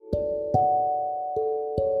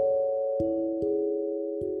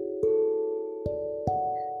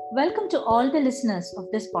Welcome to all the listeners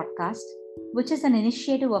of this podcast, which is an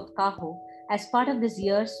initiative of CAHO as part of this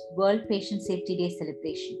year's World Patient Safety Day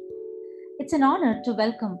celebration. It's an honor to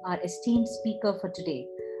welcome our esteemed speaker for today,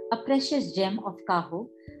 a precious gem of CAHO,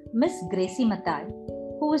 Ms. Gracie Mathai,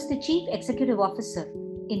 who is the Chief Executive Officer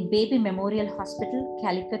in Baby Memorial Hospital,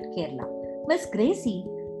 Calicut, Kerala. Ms. Gracie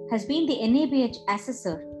has been the NABH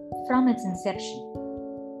assessor from its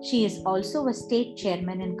inception. She is also a state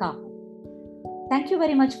chairman in CAHO. Thank you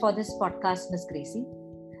very much for this podcast, Ms. Gracie.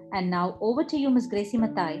 And now over to you, Ms. Gracie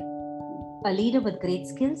Mathai, a leader with great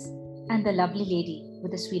skills and the lovely lady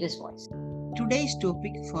with the sweetest voice. Today's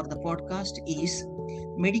topic for the podcast is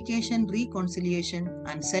medication reconciliation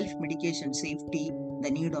and self-medication safety,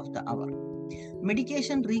 the need of the hour.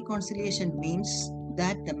 Medication reconciliation means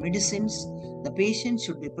that the medicines the patient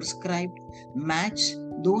should be prescribed match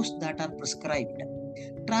those that are prescribed.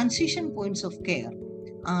 Transition points of care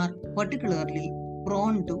are particularly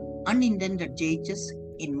prone to unintended changes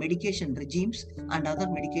in medication regimes and other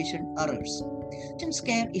medication errors. Patient's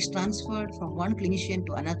care is transferred from one clinician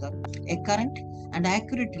to another. A current and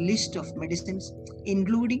accurate list of medicines,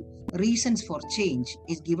 including reasons for change,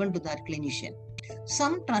 is given to that clinician.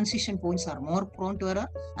 Some transition points are more prone to error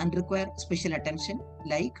and require special attention,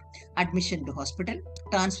 like admission to hospital,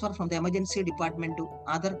 transfer from the emergency department to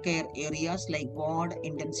other care areas like ward,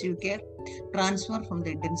 intensive care, transfer from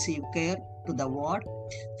the intensive care to the ward,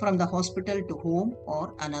 from the hospital to home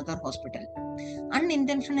or another hospital.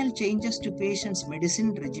 Unintentional changes to patients'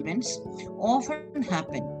 medicine regimens often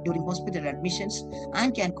happen during hospital admissions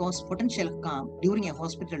and can cause potential harm during a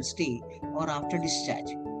hospital stay or after discharge.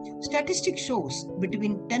 Statistics shows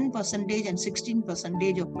between 10% and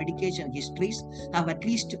 16% of medication histories have at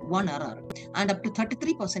least one error, and up to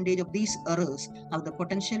 33% of these errors have the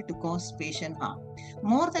potential to cause patient harm.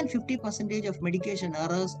 More than 50% of medication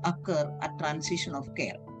errors occur at transition of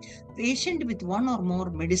care. Patients with one or more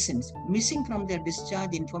medicines missing from their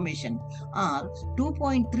discharge information are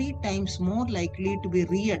 2.3 times more likely to be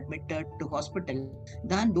readmitted to hospital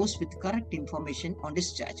than those with correct information on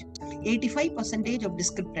discharge. 85% of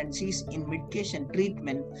discrepancies in medication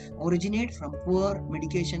treatment originate from poor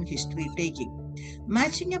medication history taking.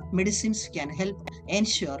 Matching up medicines can help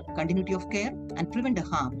ensure continuity of care and prevent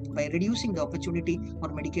harm by reducing the opportunity for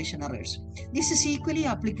medication errors. This is equally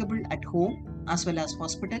applicable at home as well as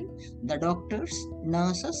hospital. The doctors,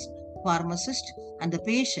 nurses, pharmacists, and the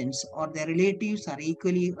patients or their relatives are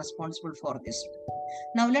equally responsible for this.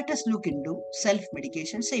 Now let us look into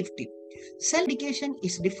self-medication safety. Self-medication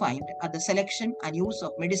is defined as the selection and use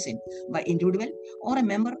of medicine by individual or a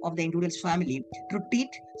member of the individual's family to treat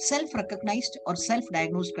self-recognized or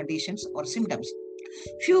self-diagnosed conditions or symptoms.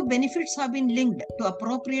 Few benefits have been linked to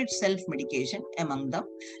appropriate self-medication, among them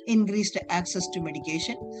increased access to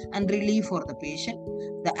medication and relief for the patient,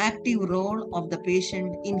 the active role of the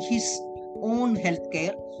patient in his own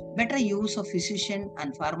healthcare, better use of physician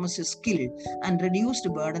and pharmacist skill, and reduced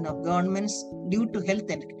burden of governments due to health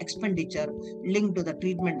expenditure linked to the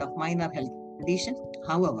treatment of minor health conditions.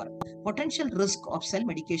 However, potential risk of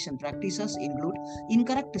self-medication practices include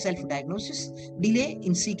incorrect self-diagnosis, delay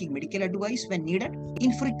in seeking medical advice when needed,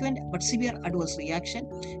 infrequent but severe adverse reaction,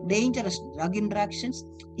 dangerous drug interactions,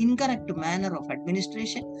 incorrect manner of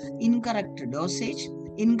administration, incorrect dosage,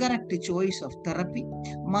 incorrect choice of therapy,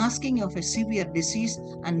 masking of a severe disease,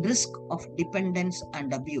 and risk of dependence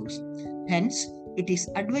and abuse. Hence, it is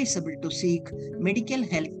advisable to seek medical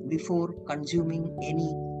help before consuming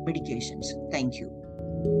any medications. Thank you.